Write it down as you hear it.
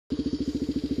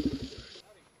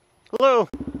Hello.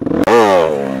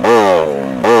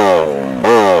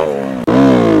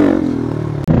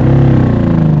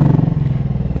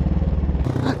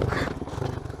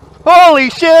 Holy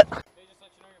shit! Hey, just let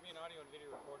you know you're being audio and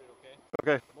video recorded, okay?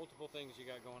 Okay. Multiple things you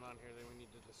got going on here that we need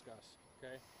to discuss,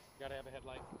 okay? You gotta have a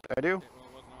headlight. I do? Okay,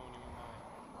 well, it wasn't on when you went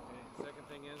by. Okay, second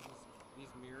thing is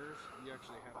these mirrors, you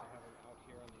actually have to have them out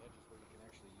here on the edges where you can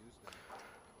actually use them.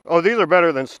 Oh, these are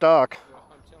better than stock. Well,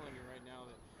 I'm telling you right now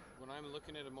that when I'm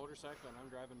looking at a motorcycle and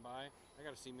I'm driving by, I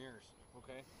gotta see mirrors,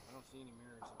 okay? I don't see any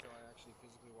mirrors until I actually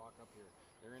physically walk up here.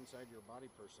 They're inside your body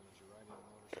person as you're riding a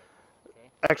motorcycle, okay?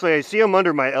 Actually, I see them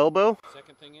under my elbow.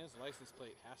 Second thing is, license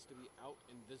plate has to be out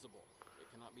and visible. It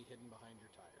cannot be hidden behind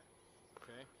your tire.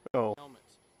 Okay? Oh.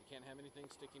 Helmets. You can't have anything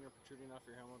sticking or protruding off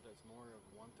your helmet that's more of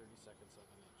 1/32 of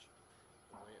an inch,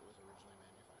 the way it was originally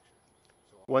manufactured.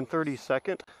 So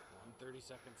 1/32?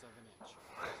 1/32 of an inch.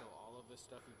 So all of this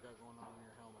stuff you've got going on in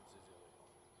your helmets is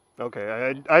illegal. Okay,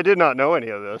 I did not know any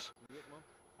of this. Well,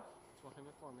 that's what I'm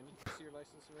informing you. See your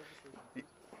license and registration.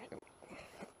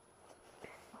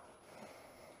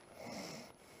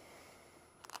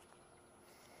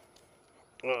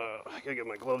 I gotta get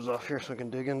my gloves off here so I can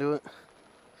dig into it.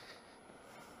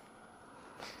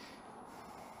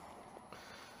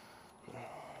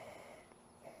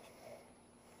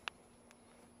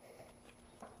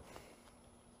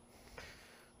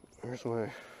 There's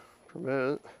my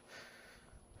permit.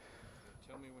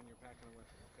 Tell me when you're packing a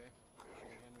weapon, okay? You should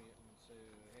hand me it and say,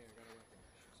 hey, I got a weapon.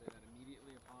 You should say that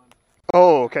immediately upon.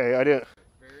 Oh, okay, I didn't.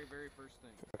 Very first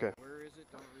thing. Okay. Where is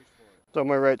it? Don't reach for it. It's on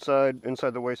my right side,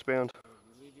 inside the waistband.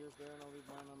 You leave yours there and I'll leave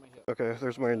mine on my hip. Okay,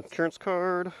 there's my insurance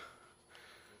card. Does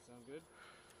that sound good?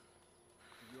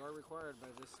 You are required by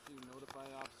this to notify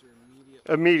the officer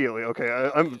immediately. Immediately, okay.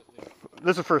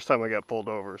 This is the first time I got pulled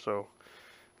over, so.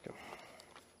 Okay.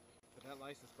 But that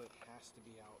license plate has to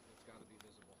be out. It's got to be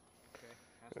visible. Okay?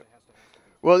 Has to be.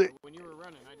 Well, So when you were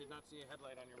running, I did not see a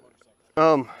headlight on your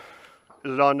motorcycle.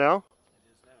 Is it on now?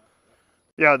 It is now.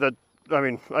 Yeah, I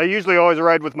mean, I usually always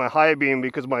ride with my high beam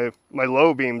because my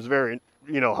low beam's very,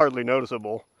 hardly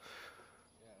noticeable.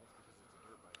 Yeah, that's because it's a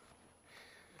dirt bike.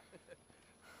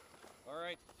 All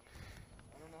right.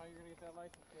 I don't know how you're going to get that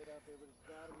license plate out there, but it's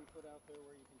got to be put out there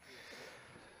where you can see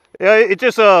it. Yeah, it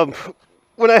just,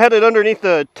 when I had it underneath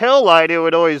the tail light, it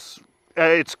would always,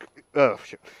 you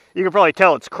can probably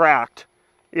tell it's cracked,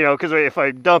 because if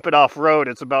I dump it off road,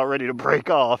 it's about ready to break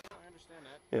off. I understand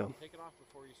that. Yeah. Take it off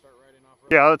before you start riding off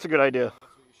road. Yeah, that's a good idea. That's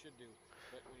what you should do.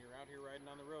 But when you're out here riding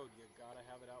on the road, you got to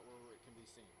have it out where it can be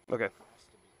seen. Okay. It has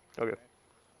to be. Okay.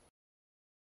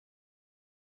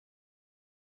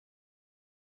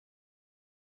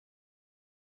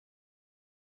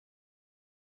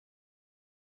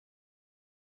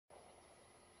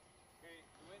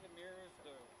 The way the mirrors,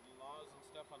 the laws and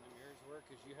stuff on the mirrors work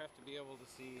is you have to be able to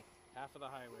see half of the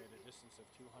highway at a distance of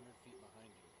 200 feet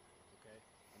behind you, okay?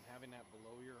 And having that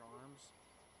below your arms,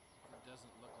 it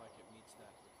doesn't look like it meets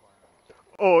that requirement.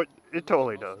 Oh, it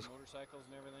totally does. Motorcycles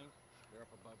and everything, they're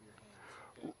up above your hands,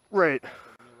 okay? Right.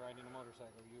 When you're riding a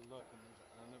motorcycle, you look and there's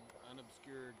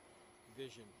unobscured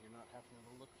vision. You're not having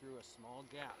to look through a small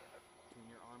gap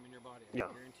between your arm and your body. I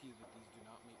guarantee you that these do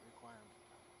not meet requirements.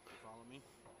 You follow me?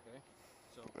 Okay?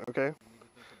 So, Okay. you need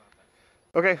to think about that.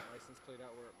 Okay. License plate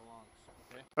out where it belongs,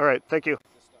 okay? All right. Thank you.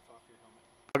 Get this stuff off your helmet.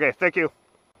 Okay. Thank you.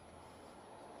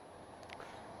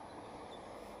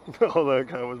 Oh, that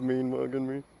guy was mean mugging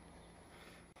me.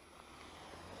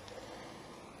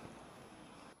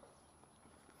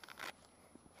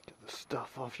 Get the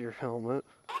stuff off your helmet.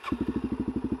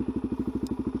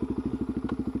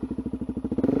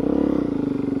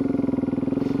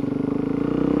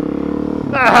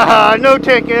 Ah, no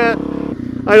ticket.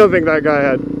 I don't think that guy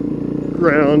had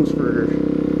grounds for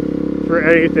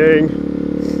anything.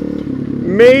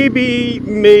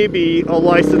 Maybe a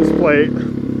license plate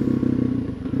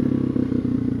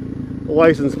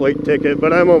ticket,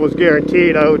 but I'm almost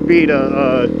guaranteed I would beat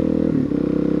a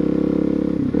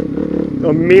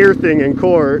mirror thing in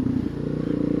court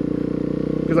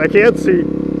because I can't see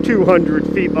 200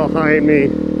 feet behind me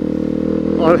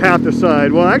on half the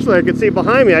side. Well, actually, I can see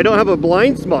behind me. I don't have a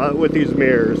blind spot with these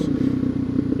mirrors,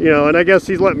 and I guess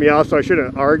he's letting me off, so I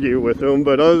shouldn't argue with him,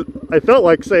 but I felt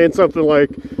like saying something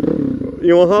like,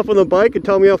 you want to hop on the bike and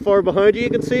tell me how far behind you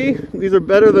can see? These are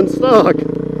better than stock.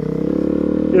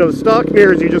 The stock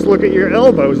mirrors, you just look at your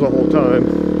elbows the whole time.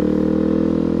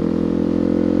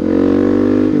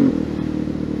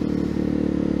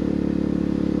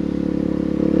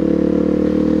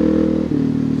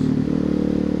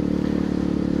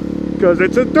 Because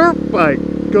it's a dirt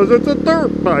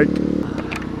bike.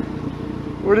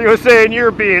 What are you saying?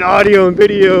 You're being audio and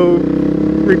video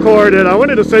recorded. I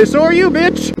wanted to say, so are you,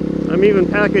 bitch! I'm even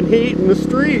packing heat in the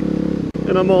street,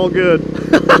 and I'm all good.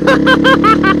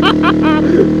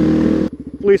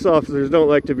 Police officers don't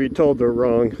like to be told they're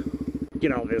wrong.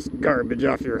 Get all this garbage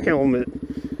off your helmet.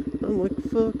 I'm like,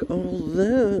 fuck all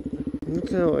that.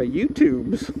 That's how I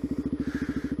YouTubes.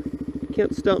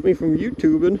 Can't stop me from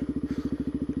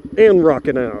YouTubing. And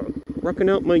rocking out. Rocking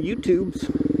out my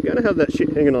YouTubes. Gotta have that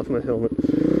shit hanging off my helmet.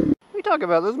 What are you talking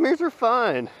about? Those mirrors are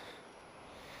fine.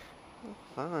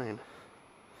 Fine.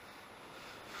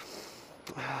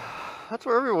 That's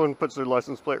where everyone puts their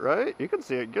license plate, right? You can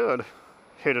see it good.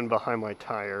 Hidden behind my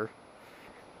tire.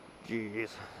 Jeez.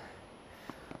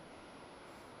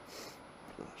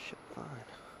 Oh shit, fine.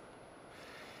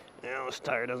 Yeah, this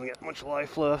tire doesn't get much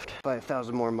life left.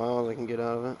 5,000 more miles I can get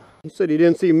out of it. He said he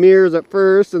didn't see mirrors at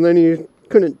first, and then he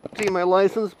couldn't see my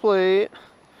license plate.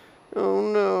 Oh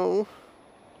no.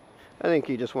 I think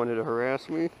he just wanted to harass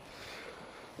me.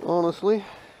 Honestly.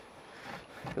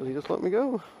 Because he just let me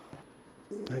go.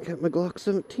 I got my Glock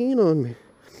 17 on me.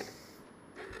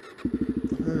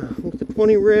 With a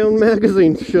 20 round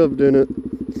magazine shoved in it.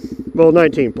 Well,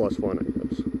 19 plus 1, I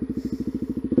guess.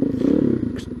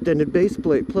 Extended base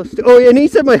plate plus 2. Oh, yeah, and he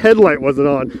said my headlight wasn't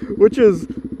on, which is,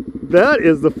 that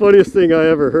is the funniest thing I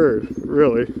ever heard,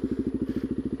 really.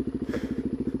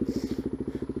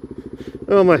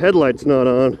 Oh, my headlight's not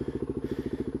on.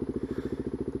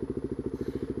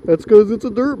 That's because it's a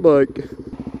dirt bike.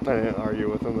 I didn't argue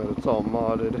with him that it's all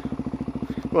modded.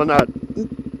 Well, not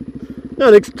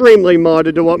extremely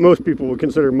modded to what most people would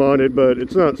consider modded, but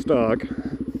it's not stock.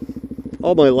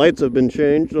 All my lights have been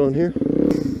changed on here.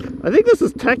 I think this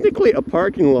is technically a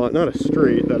parking lot, not a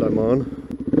street that I'm on.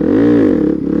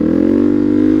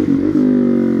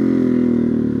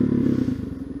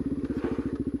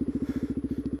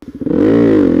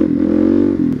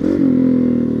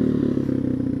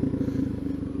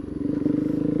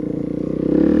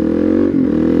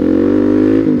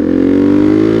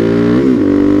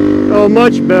 Oh,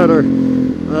 much better.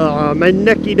 My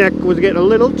necky neck was getting a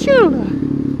little chiller.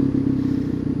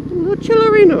 A little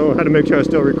chillerino. I had to make sure I was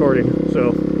still recording,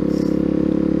 so.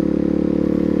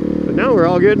 But now we're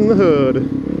all getting the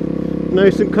hood.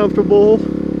 Nice and comfortable.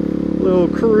 Little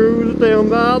cruise down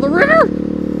by the river.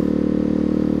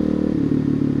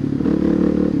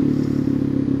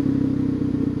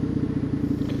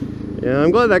 Yeah,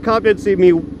 I'm glad that cop didn't see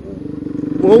me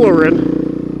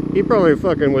woolering. He probably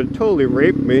fucking would totally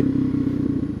rape me.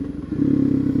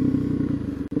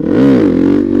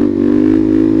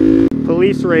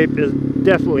 Police rape is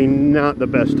definitely not the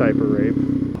best type of rape.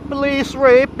 Police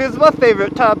rape is my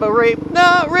favorite type of rape.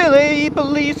 Not really.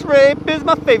 Police rape is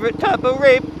my favorite type of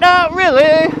rape. Not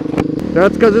really.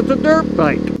 That's because it's a dirt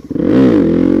bike.